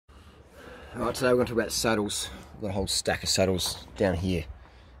Alright, today we're going to talk about saddles. We've got a whole stack of saddles down here.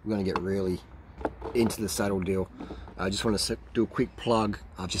 We're going to get really into the saddle deal. I just want to do a quick plug.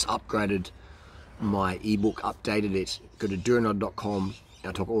 I've just upgraded my ebook, updated it. Go to Durianrider.com and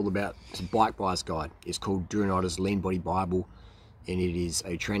I talk all about, it's a bike buyer's guide. It's called Durianrider's Lean Body Bible, and it is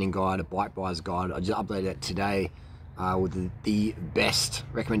a training guide, a bike buyer's guide. I just updated it today with the best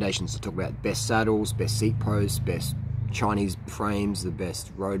recommendations to talk about best saddles, best seat posts, best Chinese frames, the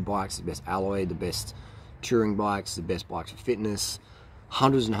best road bikes, the best alloy, the best touring bikes, the best bikes for fitness.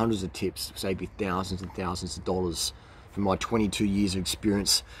 Hundreds and hundreds of tips, save you thousands and thousands of dollars from my 22 years of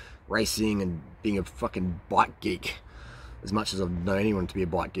experience racing and being a fucking bike geek, as much as I've known anyone to be a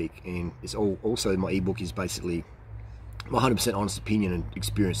bike geek. And it's all, also my ebook is basically my 100% honest opinion and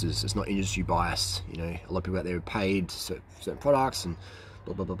experiences. It's not industry biased. You know, a lot of people out there are paid certain products and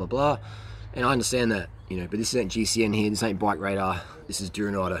blah blah blah blah blah. And I understand that, you know, but this ain't GCN here, this ain't Bike Radar, this is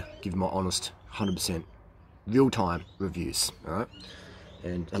Durianrider, giving my honest 100% real-time reviews, alright?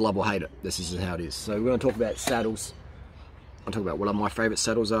 And I love or hate it, this is how it is. So we're going to talk about saddles. I'll talk about what my favourite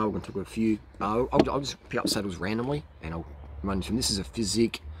saddles are. We're going to talk about a few. I'll just pick up saddles randomly and I'll run from. This is a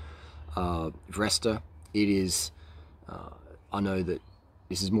Physique Vresta. It is, I know that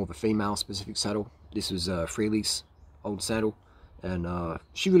this is more of a female specific saddle. This was Freely's old saddle and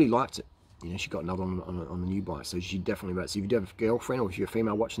she really liked it. You know, she got another one on the new bike, so she definitely about. So if you do have a girlfriend or if you're a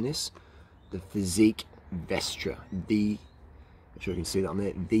female watching this, the Physique Vestra, I'm sure you can see that on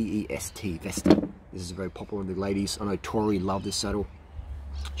there, V-E-S-T, Vesta. This is very popular with the ladies. I know Tori loved this saddle.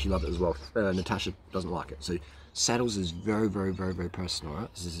 She loved it as well. Natasha doesn't like it. So saddles is very, very, very, very personal,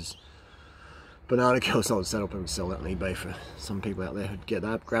 right? This is Banana Girl sold saddle. People sell that on eBay for some people out there who'd get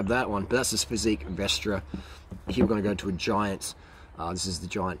that, grab that one. But that's this Physique Vestra. Here we're going to go to a Giant. This is the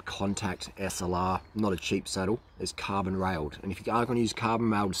Giant Contact SLR, not a cheap saddle. It's carbon railed, and if you are going to use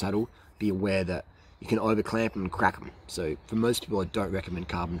carbon railed saddle, be aware that you can over clamp them and crack them. So for most people, I don't recommend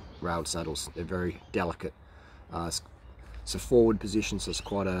carbon railed saddles. They're very delicate. It's a forward position, so it's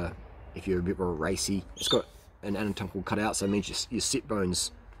quite a, if you're a bit more racy, it's got an anatomical cutout, so it means your sit bones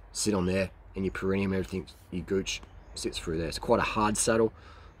sit on there, and your perineum, everything, your gooch sits through there. It's quite a hard saddle.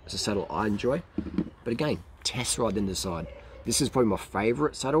 It's a saddle I enjoy, but again, test ride then decide. This is probably my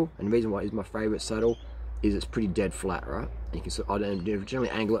favourite saddle, and the reason why it is my favourite saddle is it's pretty dead flat, right? And you can, I generally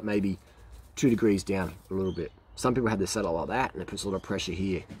angle it maybe 2 degrees down a little bit. Some people have their saddle like that, and it puts a lot of pressure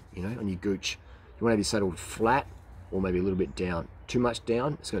here, you know, on your gooch. You want to have your saddle flat, or maybe a little bit down. Too much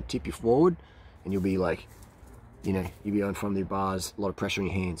down, it's going to tip you forward, and you'll be like, you know, you'll be on front of the bars, a lot of pressure on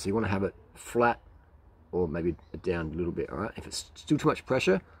your hands. So you want to have it flat, or maybe down a little bit, all right? If it's still too much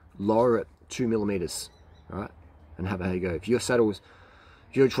pressure, lower it 2 millimeters, all right? And have a how you go. If your saddles,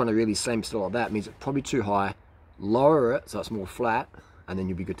 if you're trying to really slam saddle like that, it means it's probably too high. Lower it so it's more flat, and then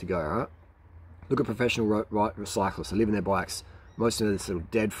you'll be good to go. All right. Look at professional cyclists. They live in their bikes. Most of them are sort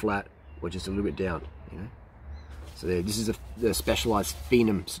of dead flat or just a little bit down. You know. So there. This is the Specialized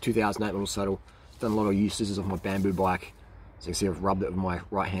Phenom. It's a 2008 model saddle. It's done a lot of use. This is off my bamboo bike. So you can see I've rubbed it with my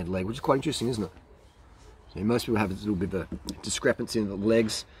right hand leg, which is quite interesting, isn't it? So most people have a little bit of a discrepancy in the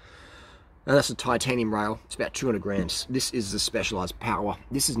legs. And that's a titanium rail. It's about 200 grams. This is the Specialized Power.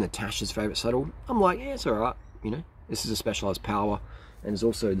 This is Natasha's favorite saddle. I'm like, yeah, it's all right. You know, this is a Specialized Power, and there's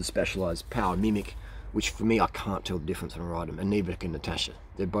also the Specialized Power Mimic, which for me I can't tell the difference when I ride them, and neither can Natasha.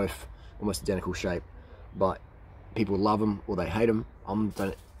 They're both almost identical shape, but people love them or they hate them. I'm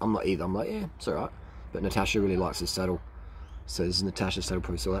not either. I'm like, yeah, it's all right. But Natasha really likes this saddle, so this is Natasha's saddle.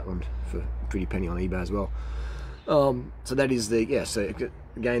 Probably sell that one for a pretty penny on eBay as well. So that is the, yeah. So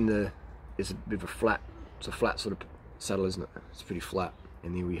again, it's a bit of a flat, it's a flat sort of saddle, isn't it? It's pretty flat.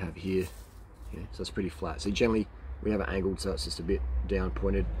 And then we have here, yeah, so it's pretty flat. So generally we have it angled so it's just a bit down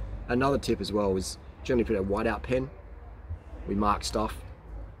pointed. Another tip as well is generally put a whiteout pen. We mark stuff.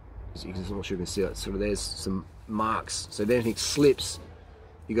 As you can, I'm not sure you can see it. Sort of there's some marks. So if anything slips,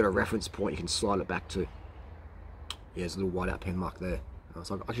 you got a reference point you can slide it back to. Yeah, there's a little whiteout pen mark there.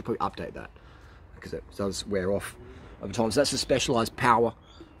 So I should probably update that because it does wear off over time. So that's the Specialized Power.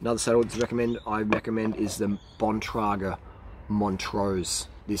 Another saddle I recommend is the Bontrager Montrose.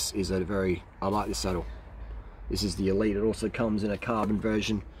 This is a I like this saddle. This is the Elite. It also comes in a carbon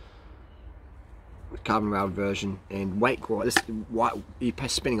version, carbon railed version, and weight. You're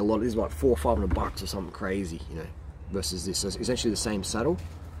spending a lot. This is like $400 or $500 or something crazy, you know, versus this. So it's essentially the same saddle,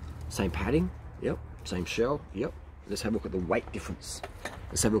 same padding, yep, same shell, yep. Let's have a look at the weight difference.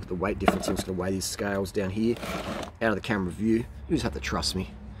 Let's have a look at the weight difference. I'm just going to weigh these scales down here, out of the camera view. You just have to trust me.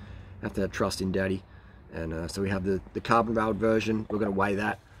 Have to have trust in Daddy. And so we have the carbon railed version. We're going to weigh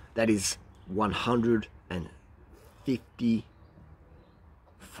that. That is 154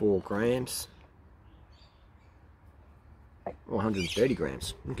 4 grams. 130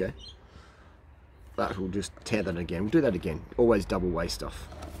 grams. Okay. That will just tear that again. We'll do that again. Always double weigh stuff.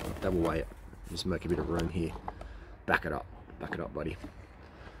 Double weigh it. Just make a bit of room here. Back it up. Back it up, buddy.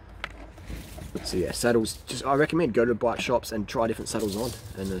 So yeah, saddles. Just I recommend go to bike shops and try different saddles on,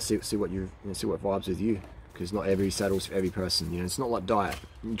 and see what see what vibes with you. Because not every saddle's for every person. You know, it's not like diet.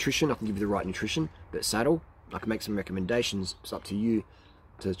 Nutrition, I can give you the right nutrition, but saddle, I can make some recommendations. It's up to you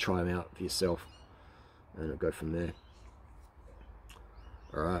to try them out for yourself, and it'll go from there.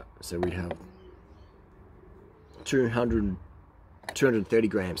 All right. So we have 230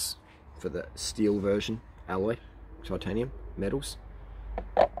 grams for the steel version, alloy, titanium, metals.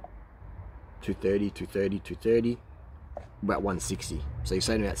 230, about 160. So you're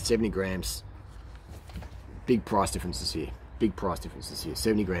saying about 70 grams. Big price differences here. Big price differences here.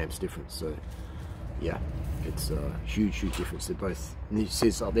 70 grams difference. So yeah, it's a huge difference. They're both. And it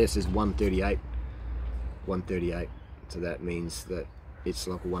says up there, it says 138. 138. So that means that it's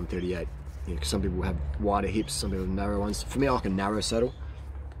like a 138. You know, 'cause some people have wider hips, some people have narrow ones. For me, I like a narrow saddle.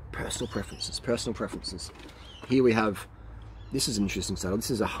 Personal preferences. Personal preferences. Here we have. This is an interesting saddle. This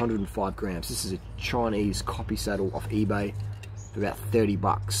is 105 grams. This is a Chinese copy saddle off eBay for about 30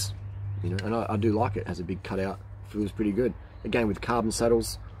 bucks. You know, and I do like it. It has a big cutout. Feels pretty good. Again, with carbon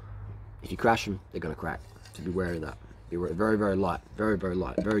saddles, if you crash them, they're going to crack. So be wary of that. Be wary. Very, very light. Very, very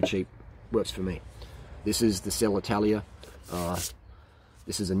light. Very cheap. Works for me. This is the Cell Italia.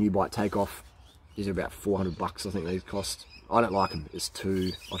 This is a new bike takeoff. These are about 400 bucks, I think these cost. I don't like them. It's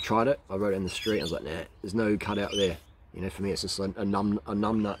too... I've tried it. I rode it in the street. I was like, nah, there's no cutout there. You know, for me, it's just a numb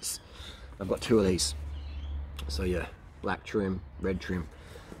nuts. I've got 2 of these. So yeah, black trim, red trim.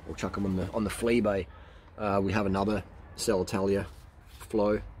 We'll chuck them on the flea bay. We have another Cell Italia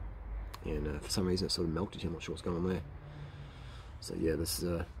flow, and for some reason it sort of melted here. I'm not sure what's going on there. So yeah, this is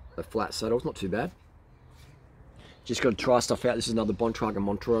a flat saddle. It's not too bad. Just got to try stuff out. This is another Bontrager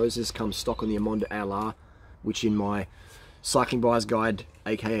Montrose. This comes stock on the Amonda ALR, which in my Cycling Buyer's Guide,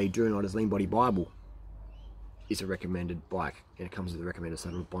 aka Durianrider's Lean Body Bible, is a recommended bike, and it comes with a recommended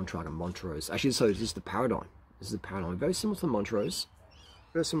saddle of Bontrager Montrose. Actually, so this is the Paradigm. This is the Paradigm. Very similar to the Montrose.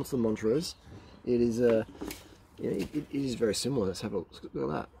 Very similar to the Montrose. It is yeah, it is very similar. Let's have a look at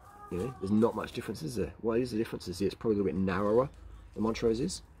that. You know, there's not much difference, is there? What is the difference? Is it's probably a little bit narrower. The Montrose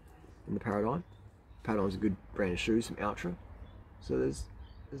is in the Paradigm. Paradigm's a good brand of shoes from Ultra. So there's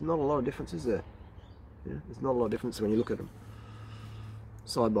not a lot of difference, is there? Yeah, there's not a lot of difference when you look at them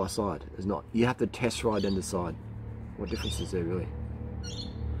side by side. There's not. You have to test ride and decide what difference is there really.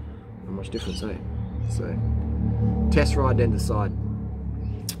 Not much difference, eh? So test ride then decide.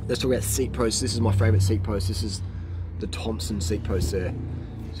 Let's talk about seat posts. This is my favourite seat post. This is the Thompson seat post there.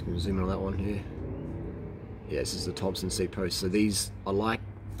 Just gonna zoom in on that one here. Yeah, this is the Thompson seat post. So these I like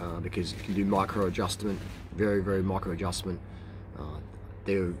because you can do micro adjustment, very, very micro adjustment.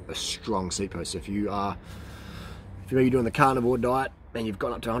 They're a strong seat post. So if you're doing the carnivore diet and you've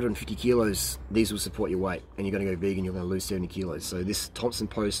gone up to 150 kilos, these will support your weight, and you're going to go vegan, you're going to lose 70 kilos. So this Thompson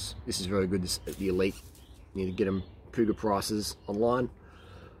post, this is very good. This the Elite. You need to get them pretty good prices online.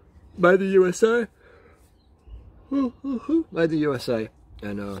 Made the USA. Made the USA.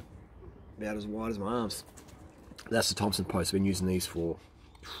 And about as wide as my arms. That's the Thompson post. I've been using these for,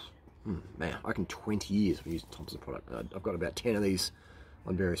 man, I reckon 20 years I've used Thompson product. I've got about 10 of these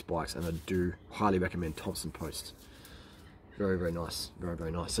on various bikes, and I do highly recommend Thompson posts. Very, very nice. Very,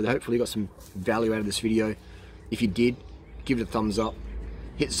 very nice. So hopefully you got some value out of this video. If you did, give it a thumbs up.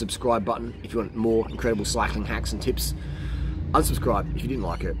 Hit the subscribe button if you want more incredible cycling hacks and tips. Unsubscribe if you didn't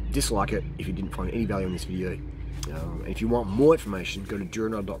like it. Dislike it if you didn't find any value in this video. And if you want more information, go to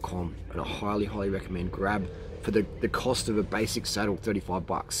Durianrider.com, and I highly, highly recommend grab for the cost of a basic saddle, 35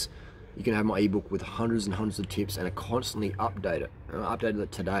 bucks. You can have my ebook with hundreds and hundreds of tips, and I constantly update it. And I updated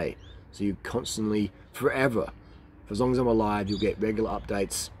it today. So you constantly, forever, for as long as I'm alive, you'll get regular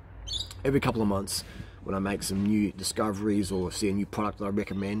updates every couple of months. When I make some new discoveries or see a new product that I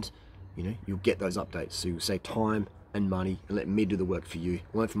recommend, you know, you'll get those updates. So you'll save time and money and let me do the work for you.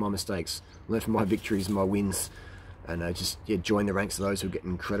 Learn from my mistakes, learn from my victories and my wins, and just join the ranks of those who get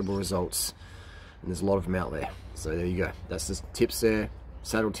incredible results. And there's a lot of them out there. So there you go. That's the tips there.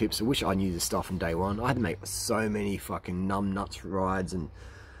 Saddle tips. I wish I knew this stuff from day one. I had to make so many fucking numb nuts rides and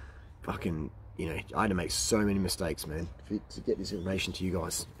fucking, you know, I had to make so many mistakes, man, to get this information to you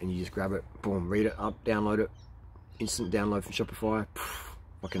guys. And you just grab it, boom, read it up, download it, instant download from Shopify.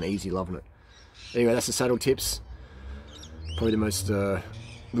 Fucking easy, loving it. Anyway, that's the saddle tips. Probably the most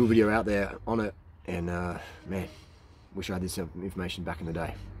real video out there on it. And man, wish I had this information back in the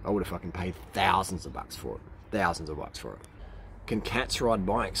day. I would have fucking paid thousands of bucks for it. Thousands of bucks for it. Can cats ride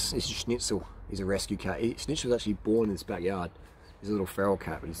bikes? This is Schnitzel. He's a rescue cat. Schnitzel was actually born in this backyard. He's a little feral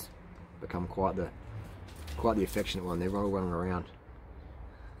cat, but he's become quite the affectionate one. They're all running around.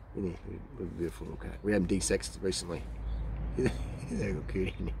 Isn't he? A beautiful little cat. We had him de-sexed recently. He's a little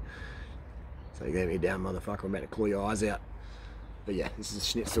cutie. So you let me down, motherfucker. I'm about to claw your eyes out. But yeah, this is a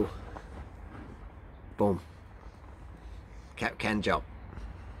Schnitzel. Boom. Cat can jump.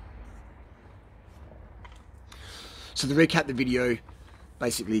 So to recap the video,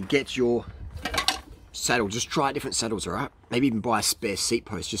 basically get your saddle. Just try different saddles, alright? Maybe even buy a spare seat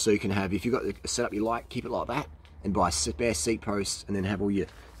post just so you can have, if you've got a setup you like, keep it like that. And buy a spare seat post and then have all your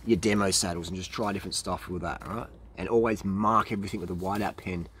demo saddles and just try different stuff with that, alright? And always mark everything with a whiteout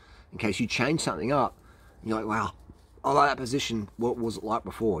pen in case you change something up. You're like, wow, I like that position. What was it like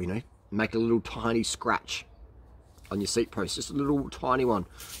before, you know? Make a little tiny scratch on your seat post, just a little tiny one,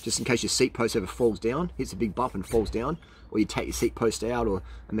 just in case your seat post ever falls down, hits a big bump and falls down, or you take your seat post out, or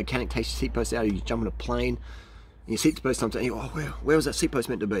a mechanic takes your seat post out, or you jump on a plane, and your seat post comes out, and you go, oh, where was that seat post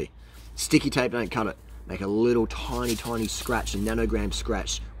meant to be? Sticky tape, don't cut it. Make a little tiny scratch, a nanogram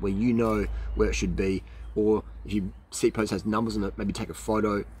scratch, where you know where it should be, or if your seat post has numbers on it, maybe take a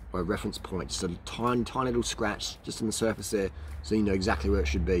photo or a reference point, just a tiny little scratch just on the surface there, so you know exactly where it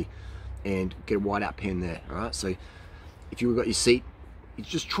should be, and get a whiteout pen there, alright? So if you've got your seat, you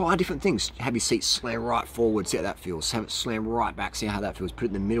just try different things. Have your seat slam right forward, see how that feels. Have it slam right back, see how that feels. Put it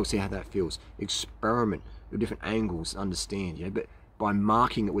in the middle, see how that feels. Experiment with different angles, understand, you know. But by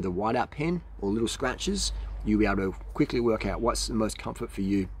marking it with a whiteout pen or little scratches, you'll be able to quickly work out what's the most comfort for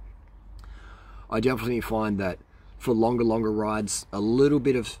you. I definitely find that for longer rides, a little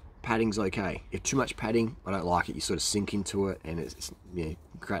bit of padding's okay. If too much padding, I don't like it. You sort of sink into it, and it's you know,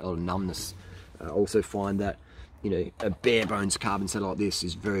 create a lot of numbness. I also find that, you know, a bare bones carbon saddle like this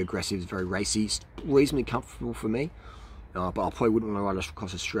is very aggressive, it's very racy, it's reasonably comfortable for me, but I probably wouldn't want to ride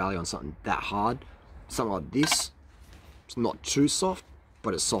across Australia on something that hard. Something like this, it's not too soft,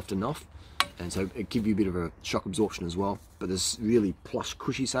 but it's soft enough, and so it gives you a bit of a shock absorption as well. But there's really plush,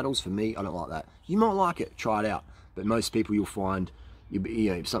 cushy saddles for me. I don't like that. You might like it, try it out, but most people you'll find, you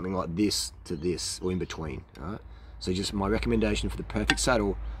know, something like this to this, or in between. All right. So just my recommendation for the perfect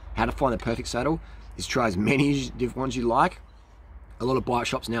saddle, how to find the perfect saddle, is try as many different ones you like. A lot of bike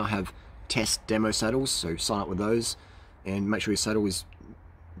shops now have test demo saddles, so sign up with those, and make sure your saddle is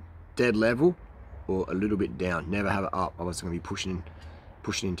dead level or a little bit down. Never have it up, otherwise it's going to be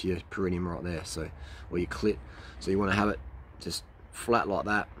pushing into your perineum right there, so, or your clit. So you want to have it just flat like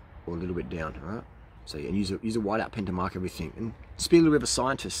that, or a little bit down. All right. So and use a whiteout pen to mark everything, and just be a little bit of a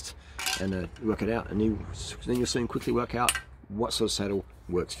scientist and work it out, and then you'll soon quickly work out what sort of saddle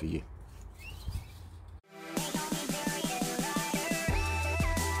works for you.